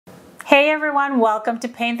Hey everyone, welcome to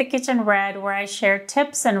Paint the Kitchen Red, where I share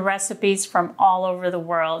tips and recipes from all over the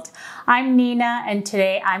world. I'm Nina, and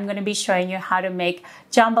today I'm going to be showing you how to make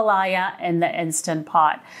jambalaya in the Instant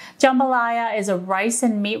Pot. Jambalaya is a rice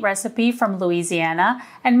and meat recipe from Louisiana,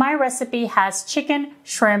 and my recipe has chicken,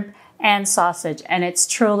 shrimp, and sausage, and it's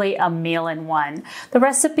truly a meal in one. The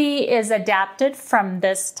recipe is adapted from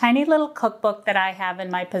this tiny little cookbook that I have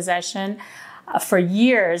in my possession for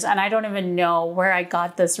years, and I don't even know where I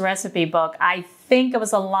got this recipe book. I think it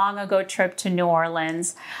was a long ago trip to New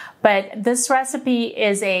Orleans, but this recipe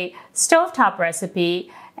is a stovetop recipe,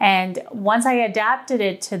 and once I adapted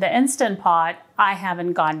it to the Instant Pot, I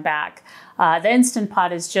haven't gone back. The Instant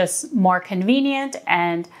Pot is just more convenient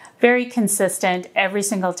and very consistent every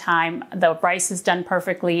single time. The rice is done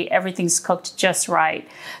perfectly, everything's cooked just right.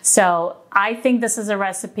 So I think this is a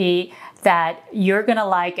recipe that you're gonna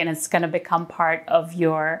like, and it's gonna become part of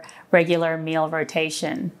your regular meal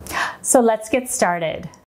rotation. So let's get started.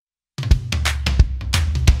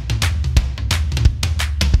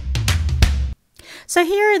 So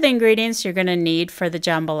here are the ingredients you're gonna need for the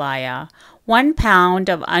jambalaya. 1 pound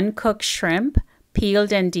of uncooked shrimp,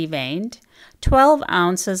 peeled and deveined. 12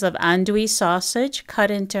 ounces of andouille sausage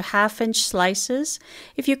cut into 1/2-inch slices.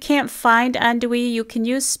 If you can't find andouille, you can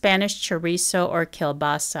use Spanish chorizo or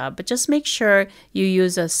kielbasa, but just make sure you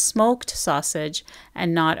use a smoked sausage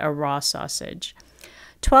and not a raw sausage.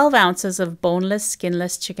 12 ounces of boneless,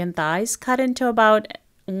 skinless chicken thighs cut into about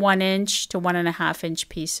 1-inch to 1.5-inch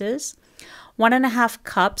pieces. 1.5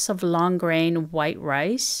 cups of long grain white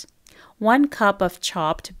rice. 1 cup of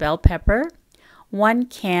chopped bell pepper. 1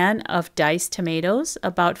 can of diced tomatoes,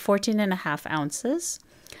 about 14.5 ounces,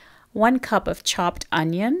 1 cup of chopped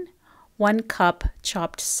onion, 1 cup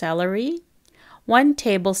chopped celery, 1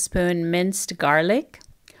 tablespoon minced garlic,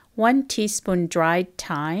 1 teaspoon dried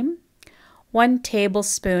thyme, 1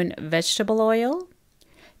 tablespoon vegetable oil,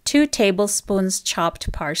 2 tablespoons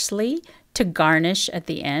chopped parsley to garnish at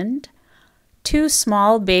the end, 2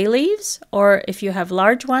 small bay leaves, or if you have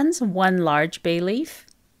large ones, 1 large bay leaf,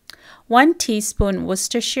 1 teaspoon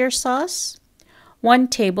Worcestershire sauce, 1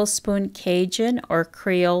 tablespoon Cajun or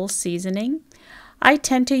Creole seasoning. I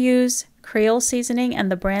tend to use Creole seasoning,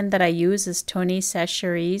 and the brand that I use is Tony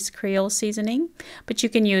Chachere's Creole seasoning, but you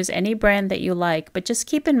can use any brand that you like. But just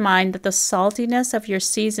keep in mind that the saltiness of your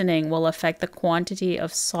seasoning will affect the quantity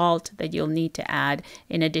of salt that you'll need to add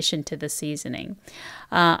in addition to the seasoning.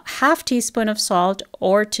 1/2 teaspoon of salt,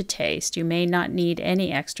 or to taste. You may not need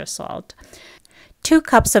any extra salt. 2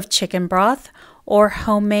 cups of chicken broth or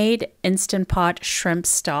homemade Instant Pot shrimp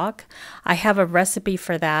stock. I have a recipe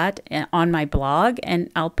for that on my blog,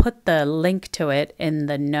 and I'll put the link to it in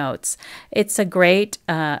the notes. It's a great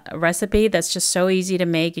recipe that's just so easy to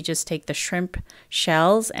make. You just take the shrimp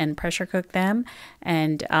shells and pressure cook them,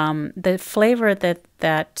 and the flavor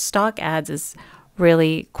that stock adds is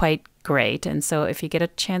really quite great. And so if you get a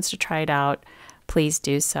chance to try it out, please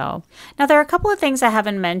do so. Now, there are a couple of things I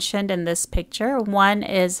haven't mentioned in this picture. One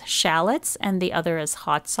is shallots and the other is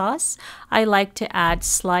hot sauce. I like to add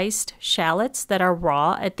sliced shallots that are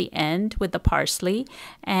raw at the end with the parsley.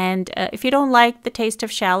 And if you don't like the taste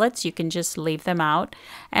of shallots, you can just leave them out.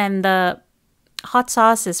 And the hot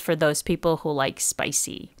sauce is for those people who like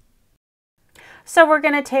spicy. So we're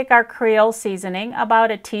going to take our Creole seasoning, about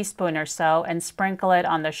a teaspoon or so, and sprinkle it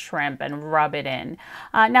on the shrimp and rub it in.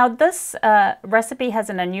 Now this recipe has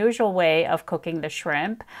an unusual way of cooking the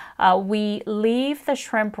shrimp. We leave the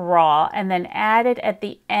shrimp raw and then add it at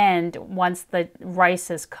the end once the rice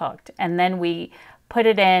is cooked. And then we put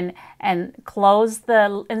it in and close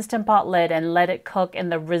the Instant Pot lid and let it cook in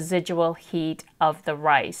the residual heat of the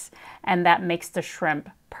rice. And that makes the shrimp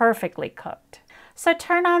perfectly cooked. So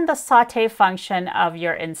turn on the saute function of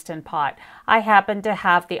your Instant Pot. I happen to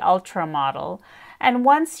have the Ultra model. And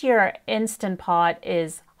once your Instant Pot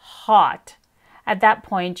is hot, at that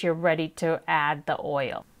point you're ready to add the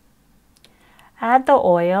oil. Add the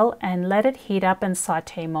oil and let it heat up in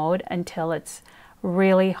saute mode until it's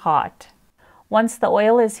really hot. Once the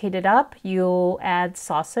oil is heated up, you add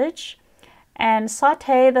sausage and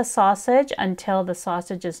saute the sausage until the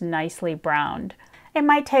sausage is nicely browned. It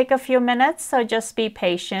might take a few minutes, so just be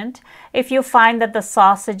patient. If you find that the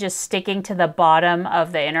sausage is sticking to the bottom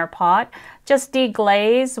of the inner pot, just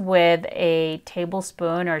deglaze with a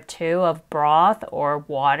tablespoon or 2 of broth or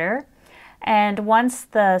water. And once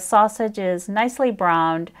the sausage is nicely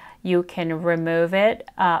browned, you can remove it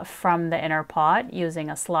from the inner pot using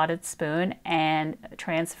a slotted spoon and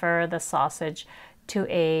transfer the sausage to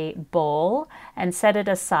a bowl and set it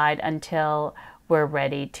aside until we're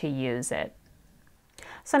ready to use it.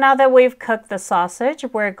 So now that we've cooked the sausage,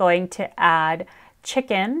 we're going to add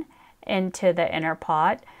chicken into the inner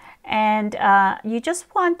pot. And you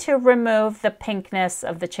just want to remove the pinkness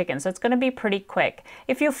of the chicken. So it's going to be pretty quick.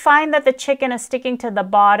 If you find that the chicken is sticking to the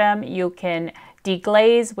bottom, you can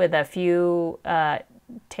deglaze with a few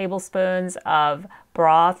tablespoons of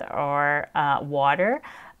broth or water.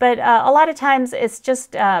 But a lot of times it's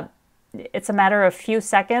just, it's a matter of a few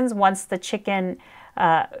seconds. Once the chicken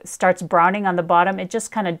starts browning on the bottom, it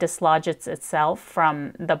just kind of dislodges itself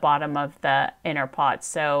from the bottom of the inner pot.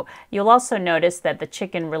 So you'll also notice that the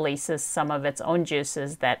chicken releases some of its own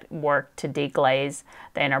juices that work to deglaze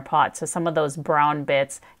the inner pot. So some of those brown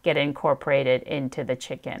bits get incorporated into the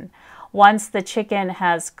chicken. Once the chicken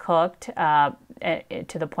has cooked to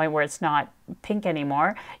the point where it's not pink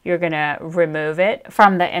anymore, you're going to remove it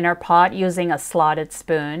from the inner pot using a slotted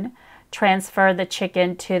spoon. Transfer the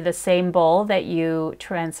chicken to the same bowl that you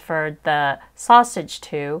transferred the sausage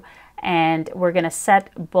to, and we're going to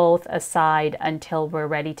set both aside until we're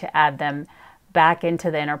ready to add them back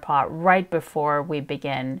into the inner pot right before we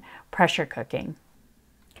begin pressure cooking.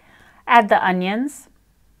 Add the onions,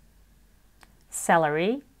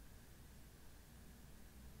 celery,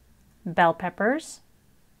 bell peppers,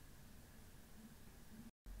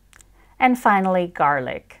 and finally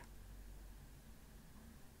garlic.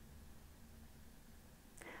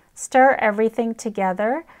 Stir everything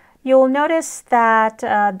together. You'll notice that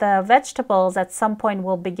the vegetables at some point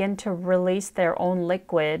will begin to release their own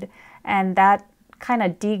liquid, and that kind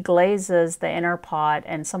of deglazes the inner pot,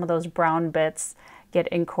 and some of those brown bits get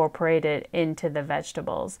incorporated into the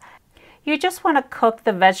vegetables. You just want to cook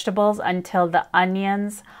the vegetables until the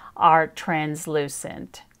onions are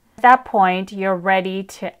translucent. At that point, you're ready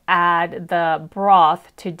to add the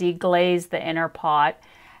broth to deglaze the inner pot,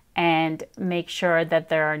 and make sure that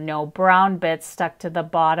there are no brown bits stuck to the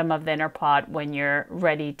bottom of the inner pot when you're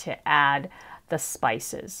ready to add the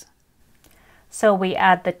spices. So we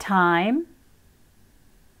add the thyme,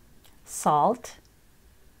 salt,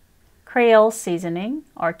 Creole seasoning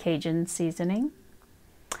or Cajun seasoning,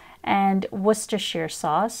 and Worcestershire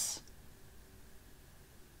sauce.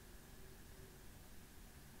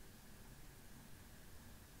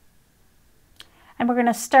 And we're going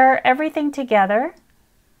to stir everything together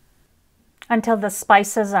until the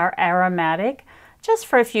spices are aromatic, just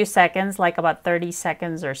for a few seconds, like about 30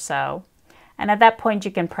 seconds or so. And at that point,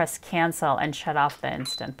 you can press cancel and shut off the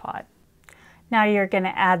Instant Pot. Now you're going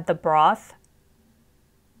to add the broth,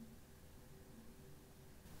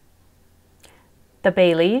 the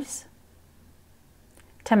bay leaves,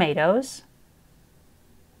 tomatoes,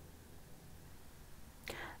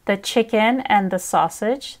 the chicken and the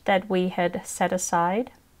sausage that we had set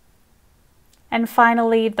aside, and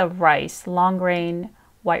finally the rice, long grain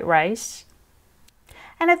white rice.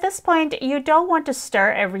 And at this point, you don't want to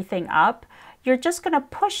stir everything up. You're just going to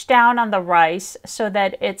push down on the rice so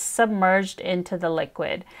that it's submerged into the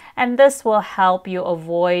liquid. And this will help you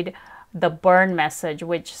avoid the burn message,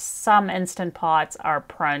 which some Instant Pots are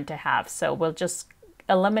prone to have. So we'll just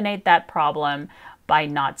eliminate that problem by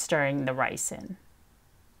not stirring the rice in.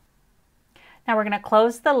 Now we're going to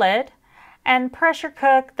close the lid and pressure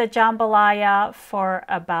cook the jambalaya for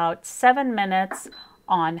about 7 minutes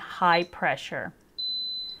on high pressure.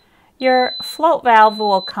 Your float valve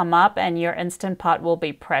will come up and your Instant Pot will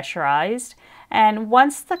be pressurized. And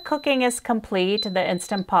once the cooking is complete, the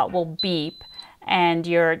Instant Pot will beep and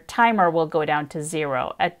your timer will go down to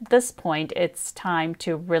 0. At this point, it's time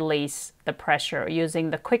to release the pressure using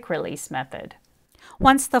the quick release method.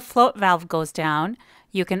 Once the float valve goes down,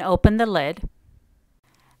 you can open the lid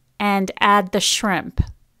and add the shrimp.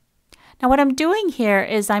 Now what I'm doing here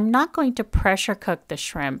is I'm not going to pressure cook the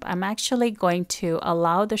shrimp. I'm actually going to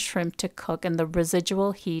allow the shrimp to cook in the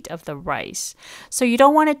residual heat of the rice. So you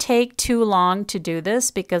don't want to take too long to do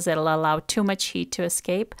this because it'll allow too much heat to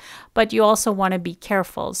escape, but you also want to be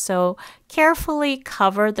careful. So carefully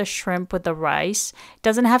cover the shrimp with the rice. It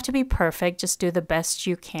doesn't have to be perfect, just do the best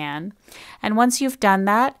you can. And once you've done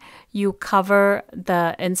that, you cover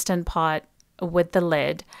the Instant Pot with the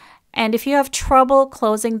lid. And if you have trouble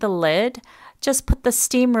closing the lid, just put the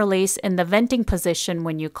steam release in the venting position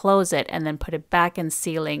when you close it and then put it back in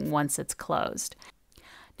sealing once it's closed.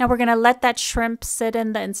 Now we're going to let that shrimp sit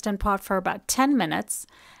in the Instant Pot for about 10 minutes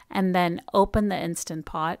and then open the Instant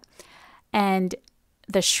Pot. And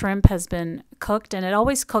the shrimp has been cooked, and it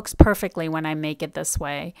always cooks perfectly when I make it this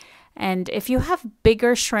way. And if you have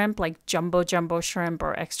bigger shrimp, like jumbo shrimp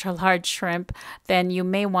or extra large shrimp, then you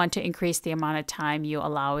may want to increase the amount of time you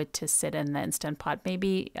allow it to sit in the Instant Pot,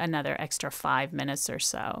 maybe another extra 5 minutes or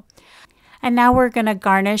so. And now we're going to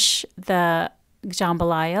garnish the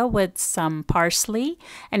jambalaya with some parsley.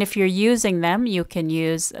 And if you're using them, you can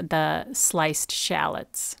use the sliced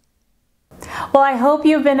shallots. Well, I hope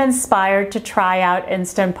you've been inspired to try out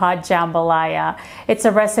Instant Pot Jambalaya. It's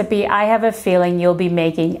a recipe I have a feeling you'll be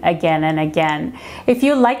making again and again. If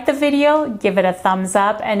you liked the video, give it a thumbs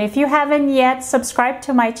up, and if you haven't yet subscribed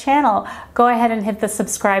to my channel, go ahead and hit the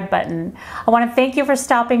subscribe button. I want to thank you for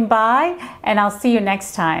stopping by, and I'll see you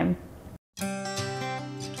next time.